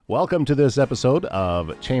Welcome to this episode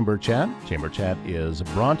of Chamber Chat. Chamber Chat is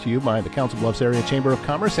brought to you by the Council Bluffs Area Chamber of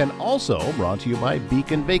Commerce and also brought to you by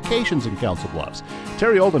Beacon Vacations in Council Bluffs.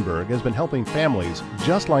 Terry Oldenburg has been helping families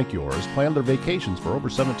just like yours plan their vacations for over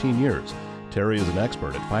 17 years. Terry is an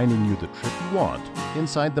expert at finding you the trip you want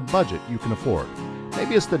inside the budget you can afford.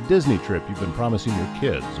 Maybe it's the Disney trip you've been promising your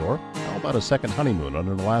kids, or how about a second honeymoon on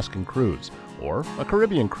an Alaskan cruise? Or a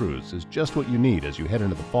Caribbean cruise is just what you need as you head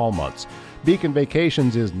into the fall months. Beacon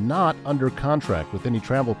Vacations is not under contract with any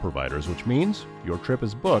travel providers, which means your trip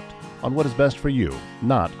is booked on what is best for you,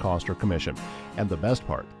 not cost or commission. And the best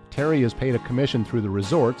part, Terry is paid a commission through the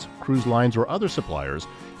resorts, cruise lines, or other suppliers,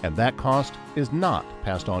 and that cost is not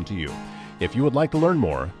passed on to you. If you would like to learn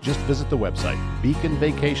more, just visit the website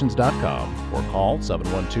beaconvacations.com or call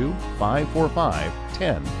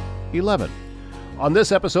 712-545-1011. On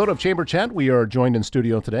this episode of Chamber Chat, we are joined in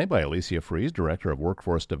studio today by Alicia Fries, Director of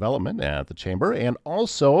Workforce Development at the Chamber, and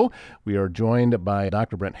also we are joined by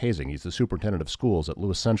Dr. Brent Hazing. He's the Superintendent of Schools at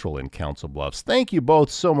Lewis Central in Council Bluffs. Thank you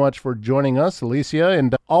both so much for joining us, Alicia,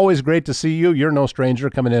 and always great to see you. You're no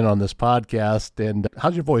stranger coming in on this podcast, and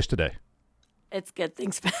how's your voice today? It's good.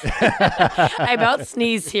 Thanks. I about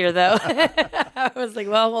sneezed here, though. I was like,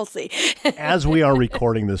 well, we'll see. As we are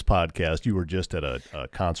recording this podcast, you were just at a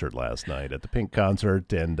concert last night, at the Pink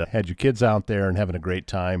concert, and had your kids out there and having a great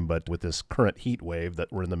time. But with this current heat wave that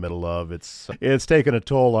we're in the middle of, it's taken a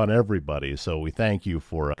toll on everybody. So we thank you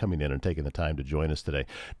for coming in and taking the time to join us today.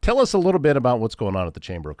 Tell us a little bit about what's going on at the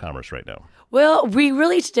Chamber of Commerce right now. Well,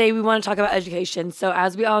 today we want to talk about education. So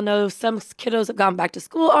as we all know, some kiddos have gone back to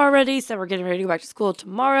school already. So we're getting ready to go back to school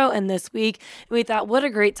tomorrow and this week. And we thought, what a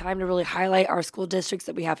great time to really highlight our school districts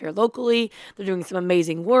that we have here locally. They're doing some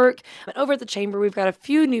amazing work. And over at the Chamber, we've got a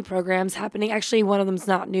few new programs happening. Actually, one of them's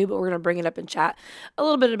not new, but we're going to bring it up and chat a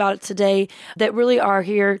little bit about it today that really are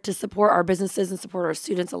here to support our businesses and support our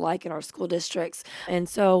students alike in our school districts. And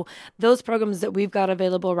so those programs that we've got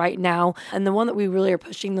available right now, and the one that we really are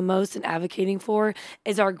pushing the most and advocating for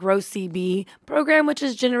is our Grow CB program, which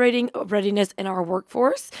is generating readiness in our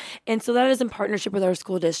workforce. And so that is in partnership with our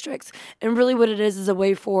school districts. And really what it is a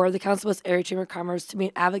way for the Council Bluffs Area Chamber of Commerce to be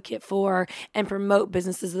an advocate for and promote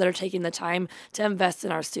businesses that are taking the time to invest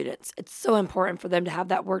in our students. It's so important for them to have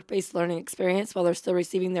that work-based learning experience while they're still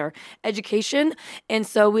receiving their education. And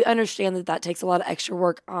so we understand that that takes a lot of extra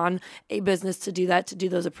work on a business to do that, to do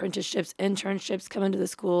those apprenticeships, internships, come into the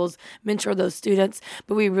schools, mentor those students.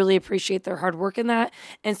 But we really appreciate their hard work in that.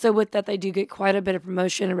 And so with that, they do get quite a bit of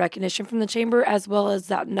promotion and recognition from the Chamber, as well as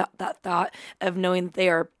that thought of knowing that they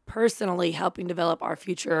are personally helping develop our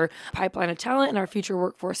future pipeline of talent and our future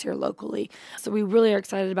workforce here locally. So we really are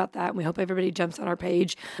excited about that, and we hope everybody jumps on our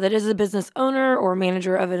page that is a business owner or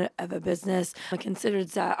manager of a business and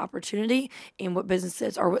considers that opportunity in what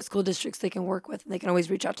businesses or what school districts they can work with. And they can always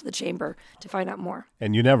reach out to the Chamber to find out more.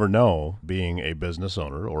 And you never know, being a business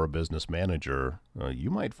owner or a business manager, you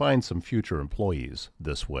might find some future employees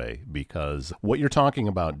this way, because what you're talking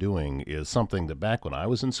about doing is something that back when I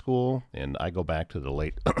was in school, and I go back to the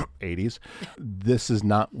late 80s,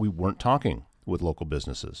 we weren't talking with local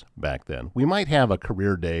businesses back then. We might have a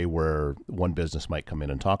career day where one business might come in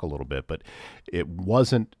and talk a little bit, but it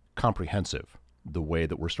wasn't comprehensive the way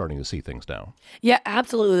that we're starting to see things now. Yeah,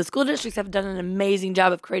 absolutely. The school districts have done an amazing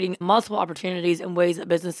job of creating multiple opportunities in ways that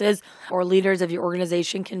businesses or leaders of your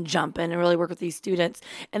organization can jump in and really work with these students.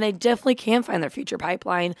 And they definitely can find their future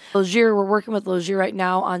pipeline. Logier, we're working with Logier right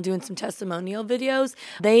now on doing some testimonial videos.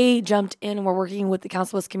 They jumped in and we're working with the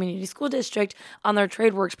Council Bluffs Community School District on their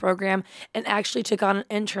TradeWorks program and actually took on an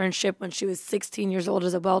internship when she was 16 years old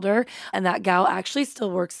as a welder. And that gal actually still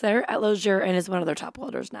works there at Logier and is one of their top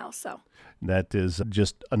welders now. So that is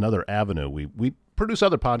just another avenue. We produce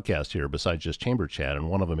other podcasts here besides just Chamber Chat, and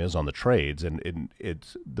one of them is on the trades. And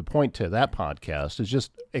it's the point to that podcast is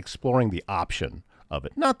just exploring the option of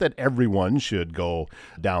it. Not that everyone should go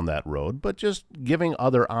down that road, but just giving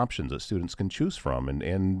other options that students can choose from.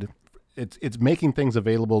 And it's making things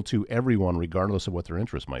available to everyone regardless of what their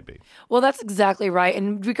interest might be. Well, that's exactly right.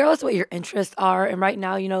 And regardless of what your interests are, and right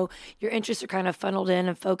now, your interests are kind of funneled in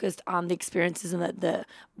and focused on the experiences and the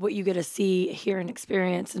what you get to see, hear, and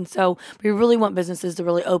experience. And so we really want businesses to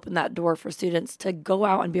really open that door for students to go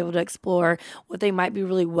out and be able to explore what they might be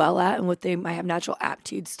really well at and what they might have natural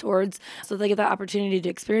aptitudes towards. So they get that opportunity to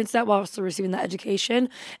experience that while also receiving that education.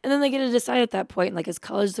 And then they get to decide at that point, like, is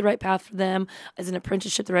college the right path for them? Is an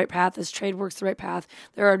apprenticeship the right path? Is TradeWorks the right path?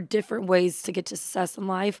 There are different ways to get to success in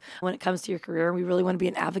life when it comes to your career. And we really want to be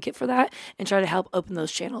an advocate for that and try to help open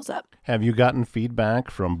those channels up. Have you gotten feedback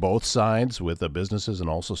from both sides with the businesses and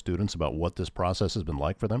also students about what this process has been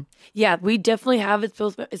like for them? Yeah, we definitely have.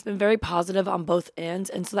 It's been very positive on both ends.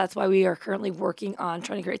 And so that's why we are currently working on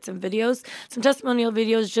trying to create some videos, some testimonial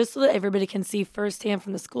videos, just so that everybody can see firsthand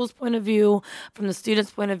from the school's point of view, from the students'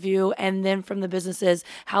 point of view, and then from the businesses,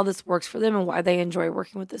 how this works for them and why they enjoy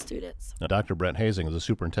working with the students. Now, Dr. Brent Hazing is the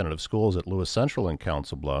superintendent of schools at Lewis Central in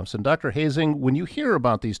Council Bluffs. And Dr. Hazing, when you hear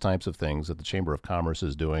about these types of things that the Chamber of Commerce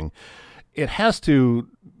is doing, it has to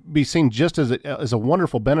be seen just as a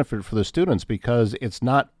wonderful benefit for the students, because it's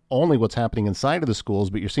not only what's happening inside of the schools,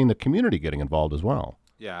 but you're seeing the community getting involved as well.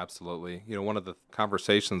 Yeah, absolutely. One of the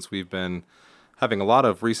conversations we've been having a lot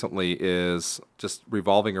of recently is just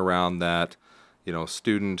revolving around that,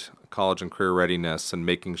 student college and career readiness, and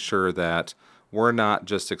making sure that we're not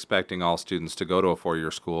just expecting all students to go to a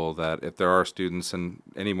four-year school, that if there are students, and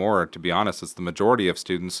anymore, to be honest, it's the majority of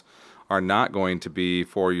students are not going to be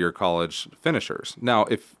four-year college finishers. Now,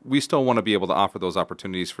 if we still want to be able to offer those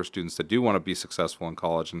opportunities for students that do want to be successful in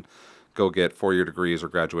college and go get four-year degrees or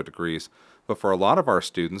graduate degrees, but for a lot of our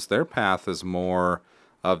students, their path is more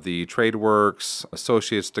of the TradeWorks,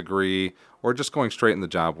 associate's degree, or just going straight in the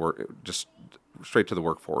job work, just straight to the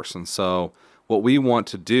workforce. And so what we want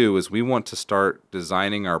to do is we want to start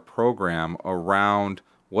designing our program around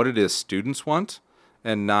what it is students want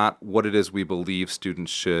and not what it is we believe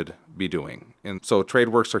students should be doing. And so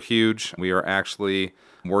TradeWorks are huge. We are actually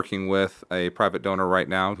working with a private donor right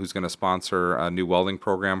now who's going to sponsor a new welding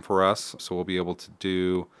program for us. So we'll be able to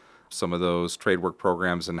do some of those TradeWork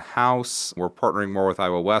programs in-house. We're partnering more with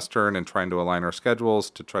Iowa Western and trying to align our schedules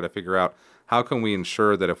to try to figure out how can we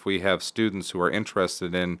ensure that if we have students who are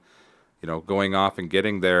interested in, going off and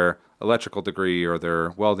getting their electrical degree or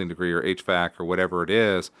their welding degree or HVAC or whatever it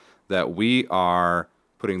is, that we are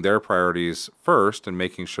putting their priorities first and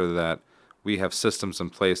making sure that we have systems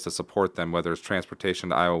in place to support them, whether it's transportation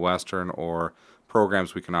to Iowa Western or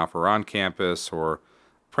programs we can offer on campus or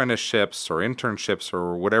apprenticeships or internships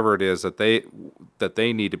or whatever it is that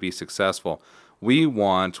they need to be successful. We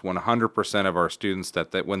want 100% of our students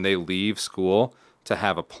that when they leave school to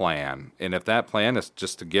have a plan. And if that plan is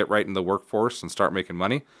just to get right in the workforce and start making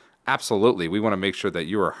money, absolutely. We want to make sure that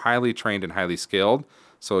you are highly trained and highly skilled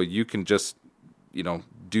so you can just,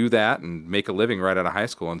 do that and make a living right out of high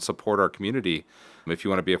school and support our community. If you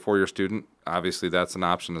want to be a four-year student, obviously that's an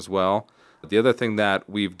option as well. The other thing that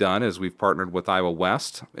we've done is we've partnered with Iowa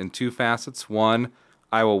West in two facets. One,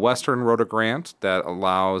 Iowa Western wrote a grant that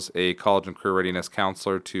allows a college and career readiness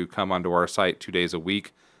counselor to come onto our site 2 days a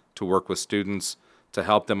week to work with students to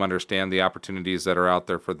help them understand the opportunities that are out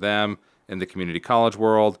there for them in the community college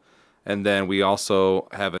world. And then we also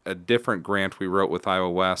have a different grant we wrote with Iowa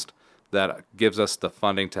West that gives us the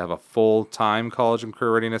funding to have a full-time college and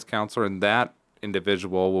career readiness counselor, and that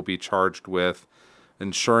individual will be charged with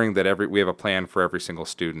ensuring that we have a plan for every single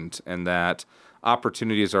student and that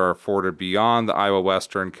opportunities are afforded beyond the Iowa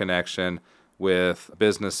Western connection with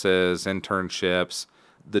businesses, internships,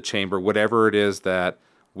 the chamber, whatever it is that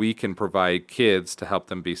we can provide kids to help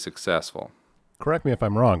them be successful. Correct me if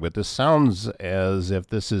I'm wrong, but this sounds as if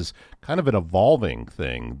this is kind of an evolving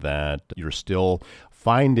thing, that you're still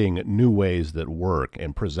finding new ways that work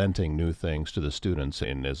and presenting new things to the students,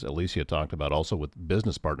 and as Alicia talked about, also with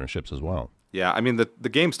business partnerships as well. Yeah, I mean, the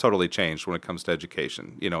game's totally changed when it comes to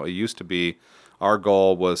education. It used to be our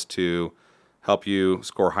goal was to help you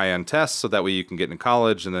score high-end tests so that way you can get into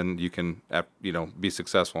college and then you can, be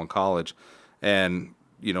successful in college. And,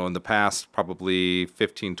 in the past probably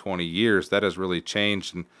 15, 20 years, that has really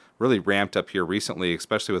changed and really ramped up here recently,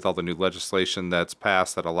 especially with all the new legislation that's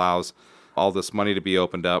passed that allows all this money to be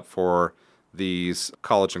opened up for these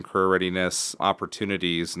college and career readiness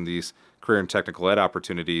opportunities and these career and technical ed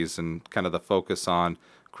opportunities, and kind of the focus on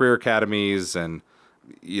career academies and,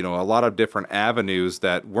 a lot of different avenues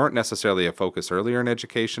that weren't necessarily a focus earlier in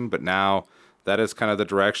education, but now that is kind of the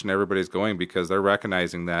direction everybody's going because they're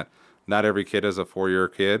recognizing that not every kid is a four-year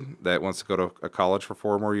kid that wants to go to a college for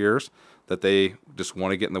 4 more years, that they just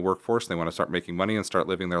want to get in the workforce, they want to start making money and start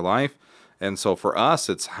living their life. And so for us,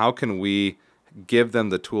 it's how can we give them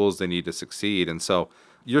the tools they need to succeed? And so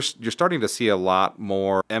you're starting to see a lot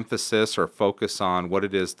more emphasis or focus on what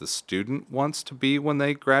it is the student wants to be when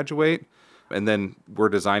they graduate. And then we're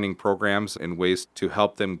designing programs in ways to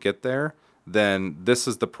help them get there. Then this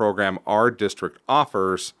is the program our district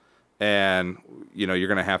offers, and you're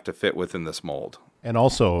going to have to fit within this mold. And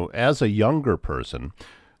also, as a younger person,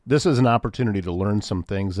 this is an opportunity to learn some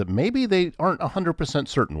things that maybe they aren't 100%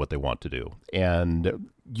 certain what they want to do. And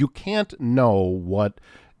you can't know what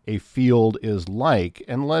a field is like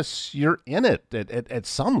unless you're in it at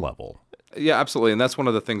some level. Yeah, absolutely. And that's one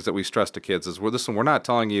of the things that we stress to kids is, we're not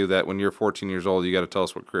telling you that when you're 14 years old, you got to tell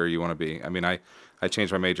us what career you want to be. I mean, I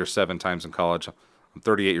changed my major 7 times in college. I'm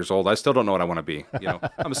 38 years old. I still don't know what I want to be.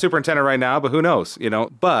 I'm a superintendent right now, but who knows,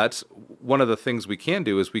 But one of the things we can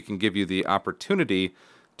do is we can give you the opportunity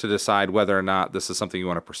to decide whether or not this is something you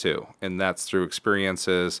want to pursue. And that's through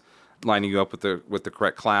experiences, lining you up with the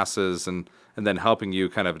correct classes, and then helping you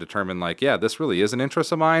kind of determine, like, yeah, this really is an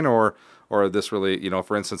interest of mine, or this really,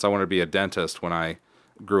 for instance, I wanted to be a dentist when I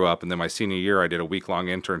grew up, and then my senior year I did a week-long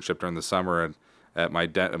internship during the summer at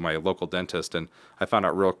my local dentist, and I found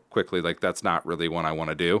out real quickly, like, that's not really what I want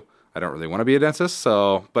to do. I don't really want to be a dentist.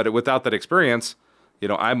 So, but without that experience,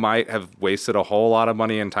 I might have wasted a whole lot of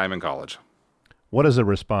money and time in college. What is the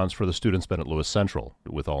response for the students been at Lewis Central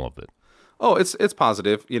with all of it? Oh, it's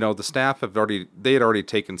positive. The staff had already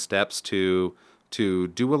taken steps to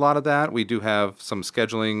do a lot of that. We do have some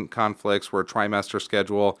scheduling conflicts. We're a trimester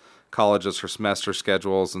schedule, colleges are semester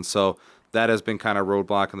schedules, and so that has been kind of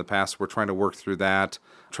roadblock in the past. We're trying to work through that.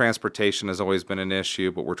 Transportation has always been an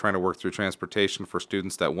issue, but we're trying to work through transportation for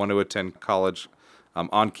students that want to attend college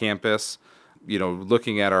on campus.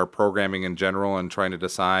 Looking at our programming in general and trying to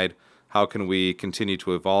decide how can we continue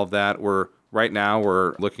to evolve that. Right now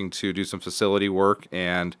we're looking to do some facility work,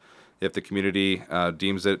 and if the community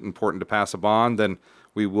deems it important to pass a bond, then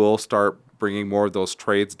we will start bringing more of those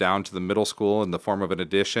trades down to the middle school in the form of an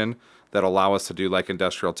addition that allow us to do like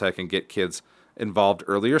industrial tech and get kids involved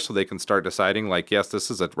earlier so they can start deciding, like, yes,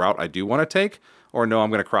 this is a route I do want to take, or no, I'm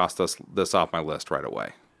going to cross this off my list right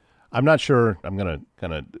away. I'm not sure. I'm going to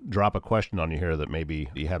kind of drop a question on you here that maybe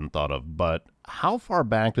you hadn't thought of, but how far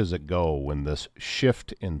back does it go when this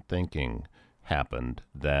shift in thinking happened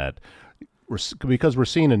because we're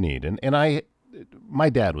seeing a need? And my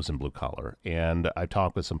dad was in blue collar, and I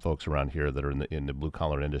talked with some folks around here that are in the blue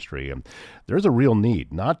collar industry, and there's a real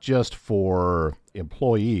need, not just for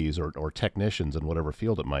employees or technicians in whatever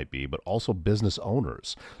field it might be, but also business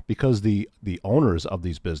owners, because the owners of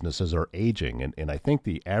these businesses are aging, and I think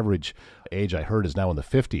the average age I heard is now in the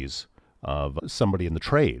 50s of somebody in the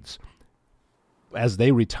trades. As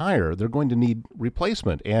they retire, they're going to need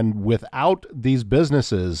replacement, and without these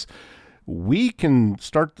businesses, we can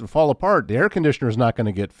start to fall apart. The air conditioner is not going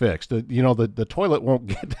to get fixed. The toilet won't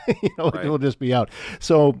get, right. It will just be out.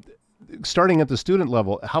 So starting at the student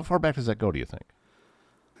level, how far back does that go, do you think?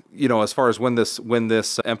 As far as when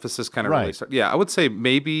this emphasis kind of really started, I would say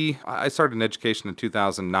maybe I started in education in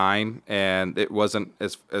 2009, and it wasn't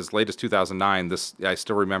as late as 2009. I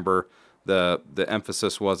still remember the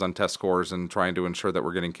emphasis was on test scores and trying to ensure that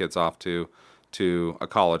we're getting kids off to a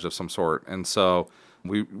college of some sort. And so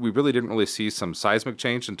we really didn't really see some seismic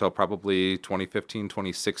change until probably 2015,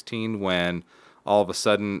 2016, when all of a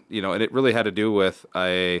sudden, and it really had to do with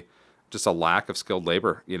just a lack of skilled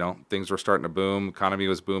labor. Things were starting to boom, economy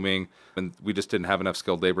was booming, and we just didn't have enough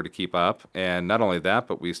skilled labor to keep up. And not only that,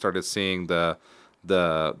 but we started seeing the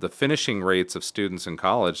finishing rates of students in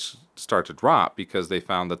college start to drop because they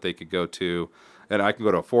found that they could go to, and I can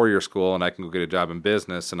go to a 4-year school and I can go get a job in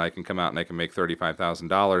business and I can come out and I can make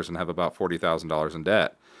 $35,000 and have about $40,000 in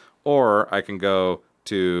debt. Or I can go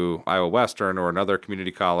to Iowa Western or another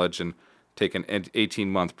community college and take an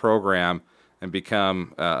 18-month program and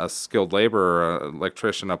become a skilled laborer, an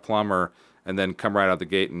electrician, a plumber, and then come right out the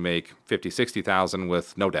gate and make $50,000, $60,000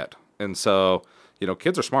 with no debt. And so,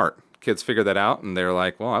 kids are smart. Kids figure that out and they're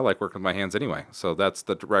like, well, I like working with my hands anyway. So that's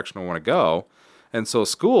the direction I want to go. And so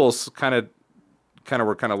schools kind of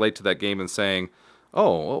were late to that game and saying,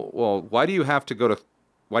 oh, well, why do you have to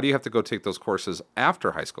go take those courses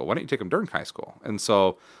after high school? Why don't you take them during high school? And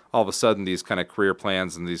so all of a sudden these kind of career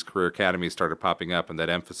plans and these career academies started popping up, and that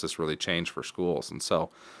emphasis really changed for schools. And so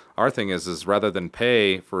our thing is rather than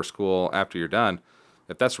pay for school after you're done,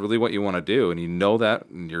 if that's really what you want to do and you know that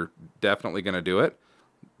and you're definitely going to do it,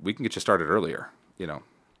 we can get you started earlier,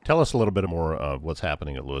 Tell us a little bit more of what's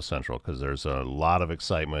happening at Lewis Central, because there's a lot of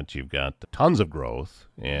excitement. You've got tons of growth,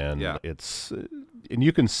 and and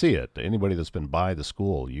you can see it. Anybody that's been by the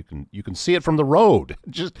school, you can see it from the road.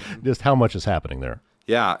 Just how much is happening there.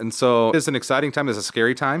 Yeah, and so it's an exciting time. It's a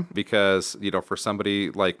scary time because for somebody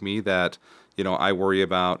like me that I worry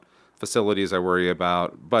about facilities, I worry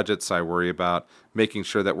about budgets, I worry about making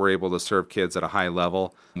sure that we're able to serve kids at a high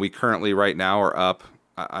level. We currently right now are up,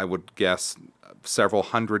 I would guess, several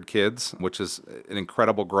hundred kids, which is an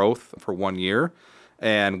incredible growth for 1 year.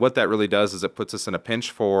 And what that really does is it puts us in a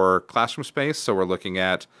pinch for classroom space. So we're looking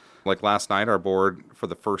at, like last night, our board for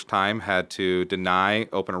the first time had to deny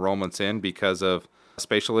open enrollments in because of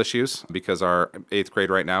spatial issues, because our 8th grade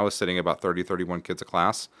right now is sitting about 30, 31 kids a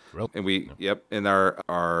class. Really? And in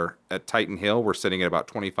our at Titan Hill, we're sitting at about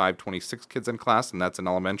 25, 26 kids in class, and that's in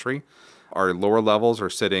elementary. Our lower levels are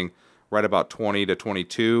sitting right about 20 to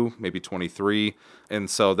 22, maybe 23. And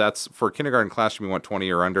so that's for kindergarten classroom, you want 20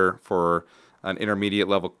 or under. For an intermediate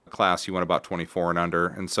level class, you want about 24 and under.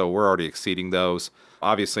 And so we're already exceeding those.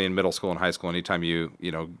 Obviously, in middle school and high school, anytime you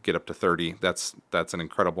get up to 30, that's an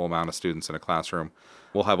incredible amount of students in a classroom.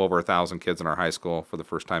 We'll have over 1,000 kids in our high school for the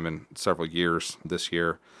first time in several years this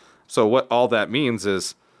year. So what all that means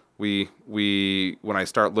is we when I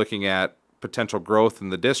start looking at potential growth in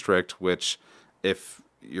the district, which if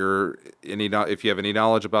you have any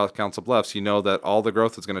knowledge about Council Bluffs, you know that all the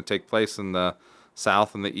growth is going to take place in the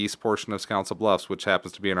south and the east portion of Council Bluffs, which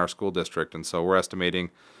happens to be in our school district. And so we're estimating,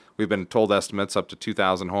 we've been told estimates up to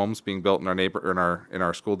 2,000 homes being built in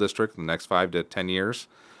our school district in the next 5 to 10 years.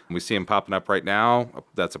 And we see them popping up right now.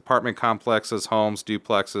 That's apartment complexes, homes,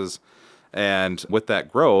 duplexes. And with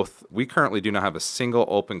that growth, we currently do not have a single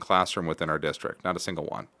open classroom within our district, not a single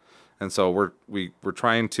one. And so we're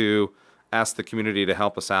trying to ask the community to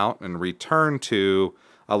help us out and return to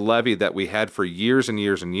a levy that we had for years and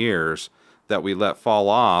years and years that we let fall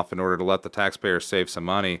off in order to let the taxpayers save some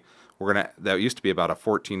money. That used to be about a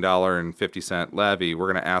 $14.50 levy.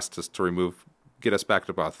 We're going to ask us to get us back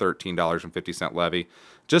to about $13.50 levy,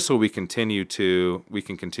 just so we can continue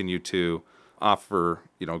to offer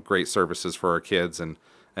great services for our kids and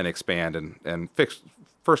expand and fix.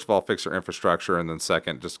 First of all, fix our infrastructure, and then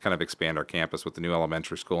second, just kind of expand our campus with the new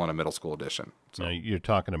elementary school and a middle school addition. So now, you're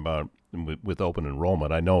talking about with open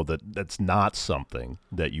enrollment. I know that that's not something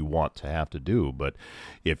that you want to have to do, but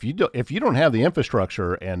if you don't have the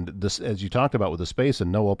infrastructure and this, as you talked about with the space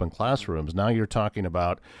and no open classrooms, now you're talking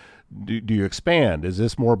about, do you expand? Is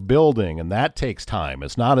this more building? And that takes time.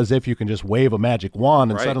 It's not as if you can just wave a magic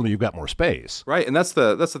wand and Right. suddenly you've got more space. Right, and that's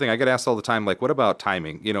the thing. I get asked all the time, like, what about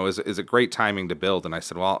timing? Is it great timing to build? And I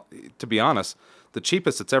said, well, to be honest, the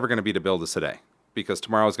cheapest it's ever going to be to build is today, because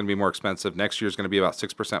tomorrow is going to be more expensive. Next year is going to be about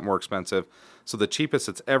 6% more expensive. So the cheapest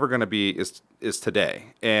it's ever going to be is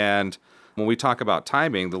today. And when we talk about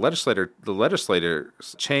timing, the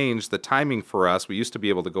legislators changed the timing for us. We used to be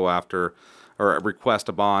able to go after or request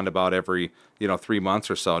a bond about every 3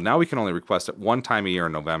 months or so. Now we can only request it one time a year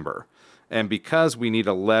in November. And because we need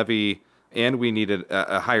a levy and we needed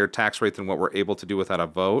a higher tax rate than what we're able to do without a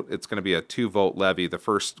vote, it's going to be a 2-vote levy. The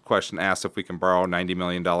first question asks if we can borrow $90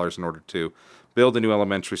 million in order to build a new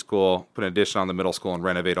elementary school, put an addition on the middle school, and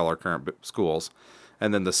renovate all our current schools.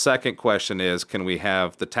 And then the second question is, can we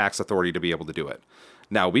have the tax authority to be able to do it?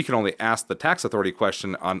 Now, we can only ask the tax authority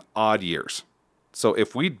question on odd years. So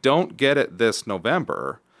if we don't get it this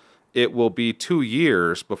November, it will be 2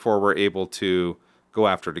 years before we're able to go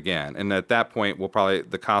after it again. And at that point,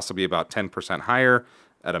 the cost will be about 10% higher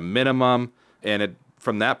at a minimum. And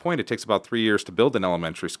from that point, it takes about 3 years to build an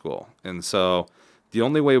elementary school. And so the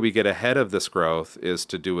only way we get ahead of this growth is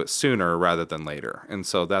to do it sooner rather than later. And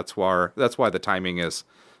so that's why the timing is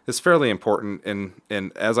fairly important.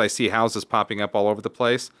 And as I see houses popping up all over the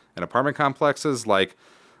place and apartment complexes,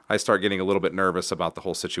 I start getting a little bit nervous about the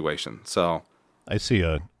whole situation. So I see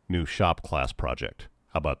a new shop class project.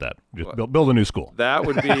 How about that? Just build a new school. that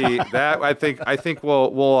would be that. I think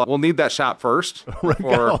we'll need that shop first.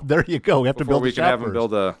 There you go. We have to build we a can shop have first. them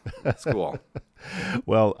build a school.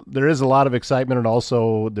 Well, there is a lot of excitement, and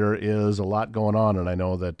also there is a lot going on, and I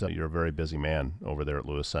know that you're a very busy man over there at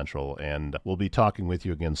Lewis Central, and we'll be talking with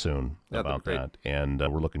you again soon about that, and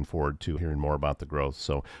we're looking forward to hearing more about the growth.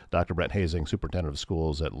 So Dr. Brett Hazing, Superintendent of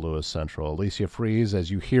Schools at Lewis Central. Alicia Fries, as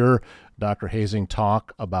you hear Dr. Hazing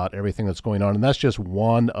talk about everything that's going on, and that's just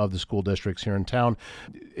one of the school districts here in town.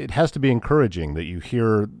 It has to be encouraging that you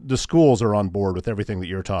hear the schools are on board with everything that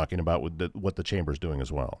you're talking about with what the chamber's doing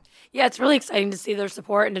as well. Yeah, it's really exciting to see their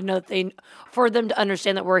support and to know that for them to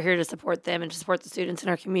understand that we're here to support them and to support the students in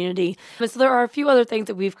our community. And so there are a few other things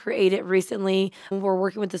that we've created recently. We're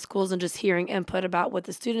working with the schools and just hearing input about what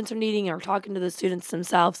the students are needing or talking to the students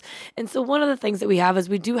themselves. And so one of the things that we have is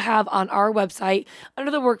we do have on our website,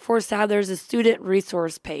 under the Workforce tab, there's a student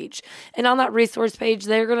resource page. And on that resource page,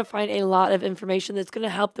 they're going to find a lot of information that's going to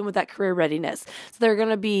help them with that career readiness. So there are going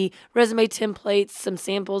to be resume templates, some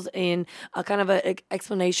samples, and a kind of an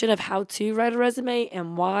explanation of how to write a resume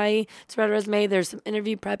and why to write a resume. There's some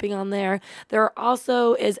interview prepping on there. There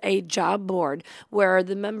also is a job board where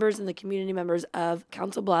the members and the community members of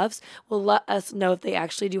Council Bluffs will let us know if they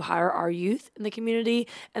actually do hire our youth in the community,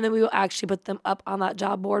 and then we will actually put them up on that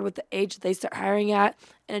job board with the age that they start hiring at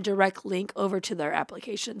and a direct link over to their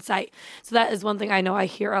application site. So that is one thing I know I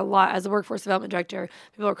hear a lot as a workforce development director.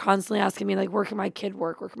 People are constantly asking me, like, where can my kid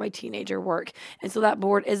work? Where can my teenager work? And so that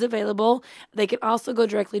board is available. They can also go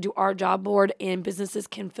directly to our job board, and businesses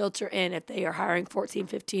can filter in if they are hiring 14,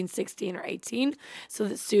 15, 16, or 18, so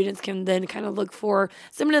that students can then kind of look for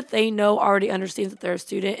someone that they know already understands that they're a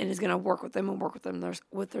student and is going to work with them and work with them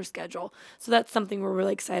with their schedule. So that's something we're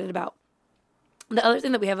really excited about. The other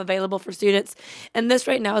thing that we have available for students, and this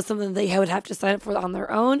right now is something they would have to sign up for on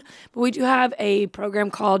their own, but we do have a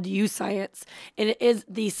program called U Science, and it is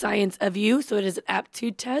the science of you, so it is an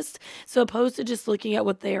aptitude test. So opposed to just looking at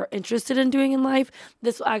what they are interested in doing in life,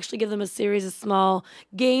 this will actually give them a series of small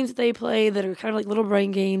games that they play that are kind of like little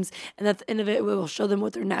brain games, and at the end of it, we will show them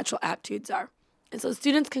what their natural aptitudes are. And so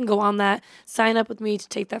students can go on that, sign up with me to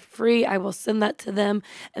take that free. I will send that to them,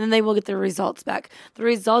 and then they will get their results back. The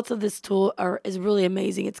results of this tool is really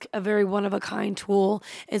amazing. It's a very one-of-a-kind tool,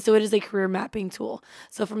 and so it is a career mapping tool.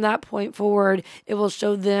 So from that point forward, it will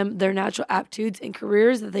show them their natural aptitudes and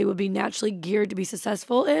careers that they would be naturally geared to be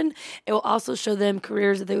successful in. It will also show them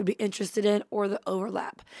careers that they would be interested in or the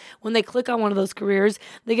overlap. When they click on one of those careers,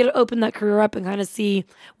 they get to open that career up and kind of see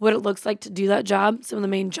what it looks like to do that job, some of the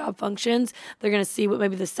main job functions. They're going to see what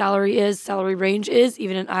maybe the salary range is.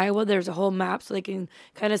 Even in Iowa, there's a whole map so they can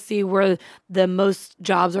kind of see where the most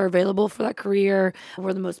jobs are available for that career,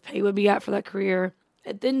 where the most pay would be at for that career.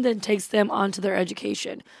 It then takes them onto their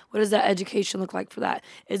education. What does that education look like for that?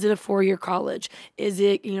 Is it a 4-year college? Is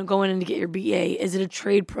it, going in to get your BA? Is it a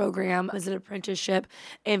trade program? Is it an apprenticeship?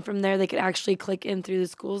 And from there, they could actually click in through the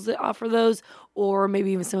schools that offer those, or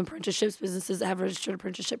maybe even some apprenticeships, businesses that have registered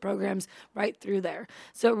apprenticeship programs right through there.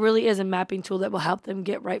 So it really is a mapping tool that will help them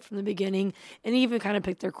get right from the beginning and even kind of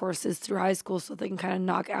pick their courses through high school so they can kind of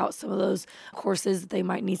knock out some of those courses that they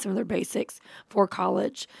might need, some of their basics for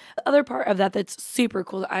college. The other part of that that's super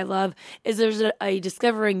cool that I love is there's a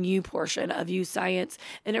Discovering You portion of U Science,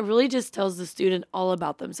 and it really just tells the student all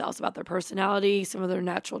about themselves, about their personality, some of their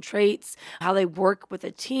natural traits, how they work with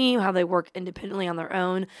a team, how they work independently on their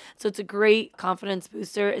own. So it's a great confidence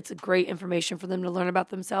booster. It's a great information for them to learn about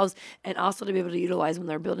themselves and also to be able to utilize when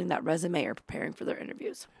they're building that resume or preparing for their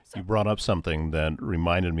interviews. So. You brought up something that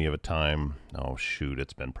reminded me of a time,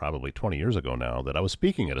 it's been probably 20 years ago now, that I was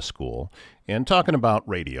speaking at a school and talking about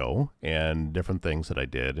radio and different things that I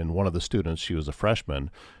did. And one of the students, she was a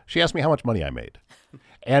freshman, she asked me how much money I made.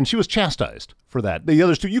 And she was chastised for that. The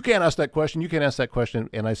others, you can't ask that question, you can't ask that question.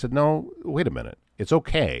 And I said, no, wait a minute. It's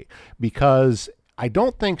okay, because I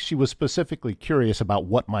don't think she was specifically curious about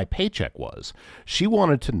what my paycheck was. She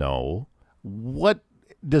wanted to know, what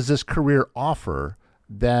does this career offer?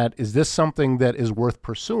 That is this something that is worth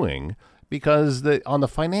pursuing? Because on the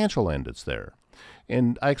financial end, it's there.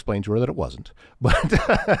 And I explained to her that it wasn't.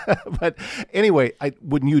 But anyway,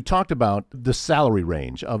 when you talked about the salary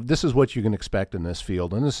range of this is what you can expect in this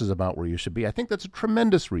field, and this is about where you should be, I think that's a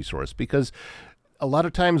tremendous resource, because a lot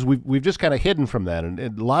of times we've just kind of hidden from that, and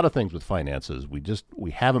a lot of things with finances,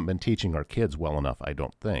 we haven't been teaching our kids well enough. I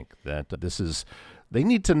don't think that they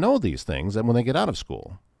need to know these things, and when they get out of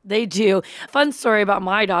school. They do. Fun story about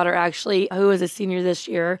my daughter, actually, who is a senior this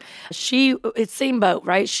year. It's same boat,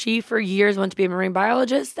 right? She, for years, wanted to be a marine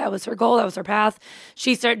biologist. That was her goal. That was her path.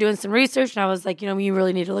 She started doing some research, and I was like, you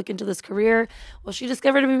really need to look into this career. Well, she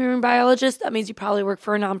discovered to be a marine biologist. That means you probably work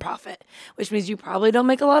for a nonprofit, which means you probably don't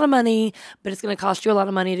make a lot of money, but it's going to cost you a lot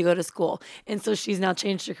of money to go to school. And so she's now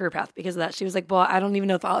changed her career path because of that. She was like, well, I don't even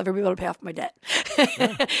know if I'll ever be able to pay off my debt.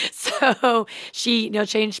 Yeah. So she,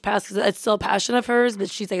 changed paths because it's still a passion of hers, but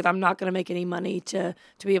she's like, I'm not going to make any money to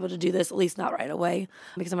be able to do this, at least not right away,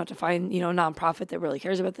 because I'm going to have to find, a nonprofit that really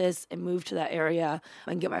cares about this and move to that area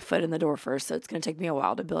and get my foot in the door first. So it's going to take me a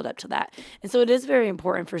while to build up to that. And so it is very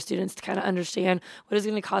important for students to kind of understand what is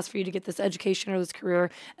going to cost for you to get this education or this career,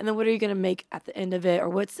 and then what are you going to make at the end of it, or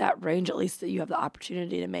what's that range at least that you have the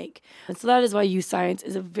opportunity to make. And so that is why U Science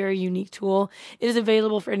is a very unique tool. It is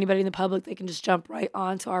available for anybody in the public. They can just jump right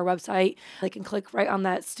onto our website. They can click right on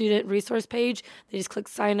that student resource page. They just click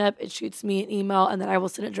sign up. It shoots me an email, and then I will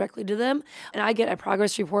send it directly to them. And I get a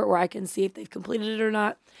progress report where I can see if they've completed it or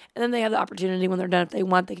not. And then they have the opportunity when they're done, if they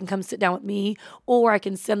want, they can come sit down with me, or I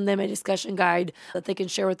can send them a discussion guide that they can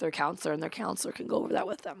share with their counselor, and their counselor can go over that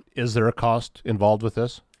with them. Is there a cost involved with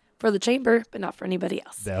this? For the chamber, but not for anybody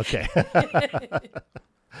else. Okay.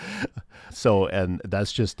 So, and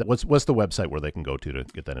that's just, what's the website where they can go to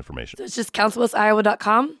get that information? So it's just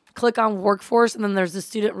councilbluffsiowa.com. Click on workforce, and then there's the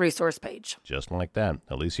student resource page. Just like that.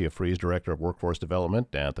 Alicia Fries, Director of Workforce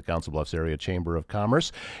Development at the Council Bluffs Area Chamber of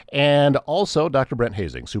Commerce, and also Dr. Brent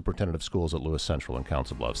Hazing, Superintendent of Schools at Lewis Central in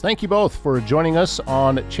Council Bluffs. Thank you both for joining us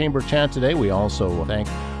on Chamber Chat today. We also thank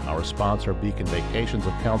our sponsor, Beacon Vacations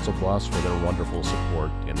of Council Bluffs, for their wonderful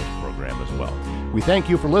support in this program as well. We thank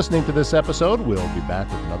you for listening to this episode. We'll be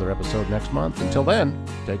back with another episode next month. Until then,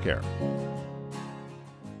 take care.